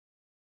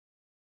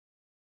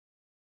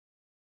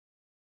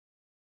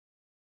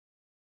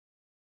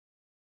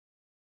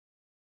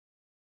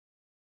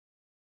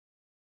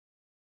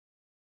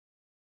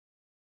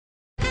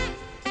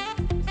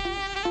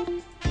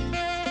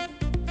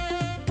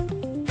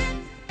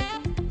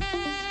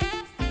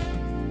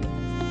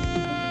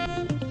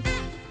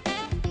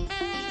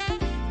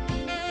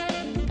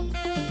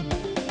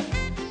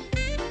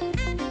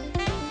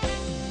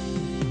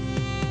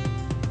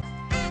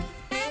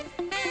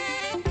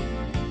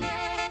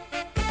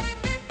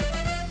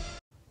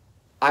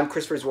I'm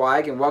Christopher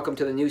Zweig, and welcome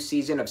to the new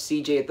season of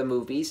CJ at the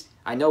Movies.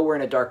 I know we're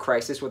in a dark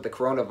crisis with the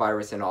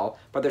coronavirus and all,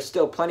 but there's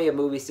still plenty of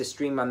movies to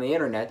stream on the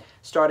internet,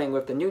 starting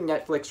with the new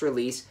Netflix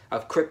release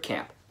of Crip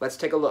Camp. Let's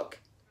take a look.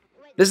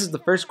 This is the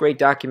first great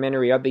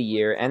documentary of the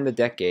year and the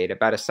decade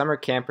about a summer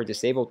camp for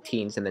disabled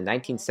teens in the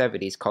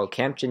 1970s called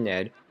Camp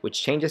Jened,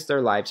 which changes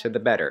their lives for the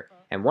better.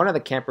 And one of the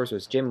campers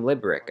was Jim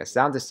Librick, a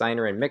sound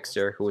designer and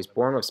mixer who was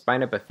born with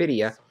spina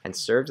bifida and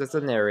serves as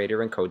the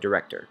narrator and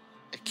co-director.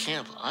 At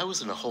camp, I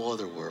was in a whole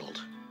other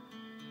world.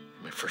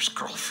 My first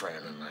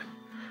girlfriend, and I'm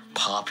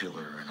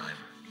popular,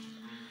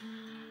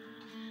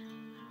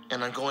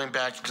 and I'm going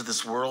back into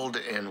this world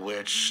in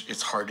which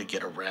it's hard to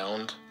get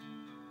around.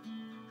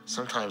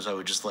 Sometimes I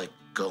would just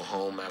go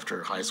home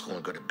after high school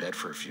and go to bed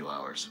for a few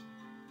hours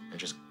and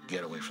just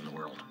get away from the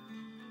world.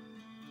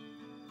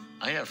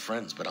 I have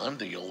friends, but I'm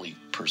the only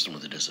person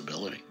with a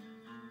disability.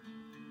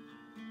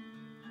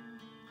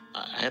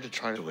 I had to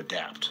try to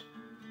adapt.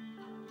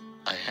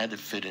 I had to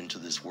fit into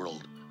this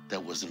world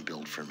that wasn't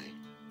built for me.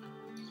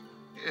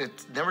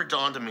 It never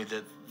dawned on me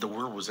that the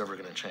world was ever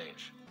going to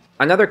change.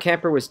 Another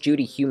camper was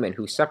Judy Heumann,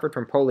 who suffered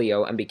from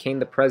polio and became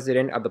the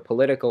president of the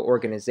political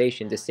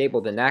organization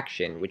Disabled in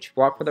Action, which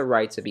fought for the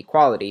rights of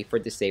equality for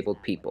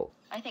disabled people.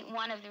 I think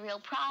one of the real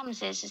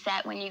problems is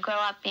that when you grow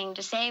up being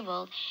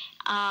disabled,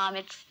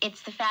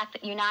 it's the fact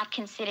that you're not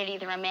considered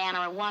either a man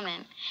or a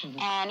woman. Mm-hmm.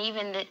 And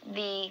even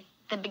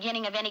the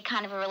beginning of any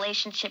kind of a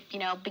relationship,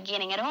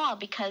 beginning at all,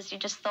 because you're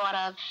just thought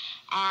of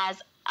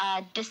as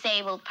a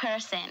disabled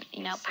person,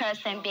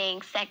 person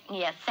being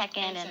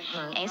second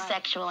and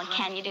asexual, and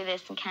can you do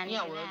this and can you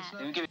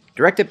do that?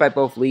 Directed by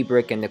both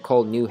Librick and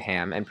Nicole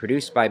Newham and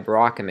produced by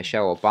Barack and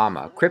Michelle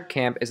Obama, Crip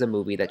Camp is a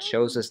movie that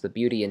shows us the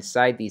beauty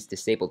inside these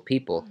disabled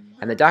people,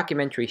 and the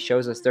documentary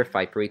shows us their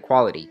fight for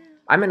equality.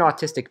 I'm an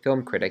autistic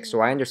film critic, so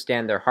I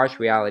understand their harsh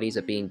realities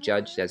of being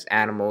judged as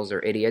animals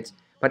or idiots,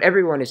 but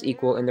everyone is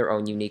equal in their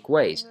own unique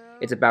ways.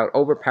 It's about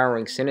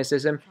overpowering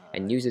cynicism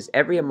and uses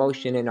every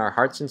emotion in our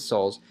hearts and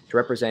souls to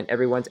represent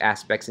everyone's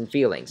aspects and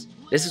feelings.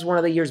 This is one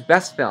of the year's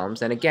best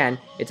films, and again,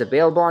 it's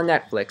available on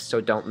Netflix,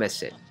 so don't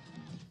miss it.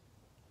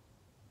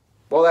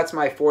 Well, that's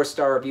my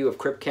 4-star review of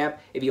Crip Camp.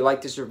 If you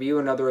like this review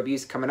and other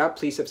reviews coming up,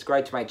 please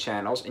subscribe to my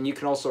channels, and you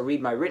can also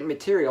read my written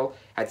material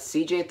at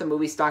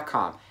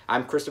cjatthemovies.com.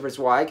 I'm Christopher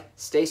Zweig.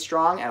 Stay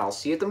strong, and I'll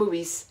see you at the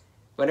movies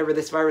whenever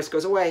this virus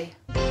goes away.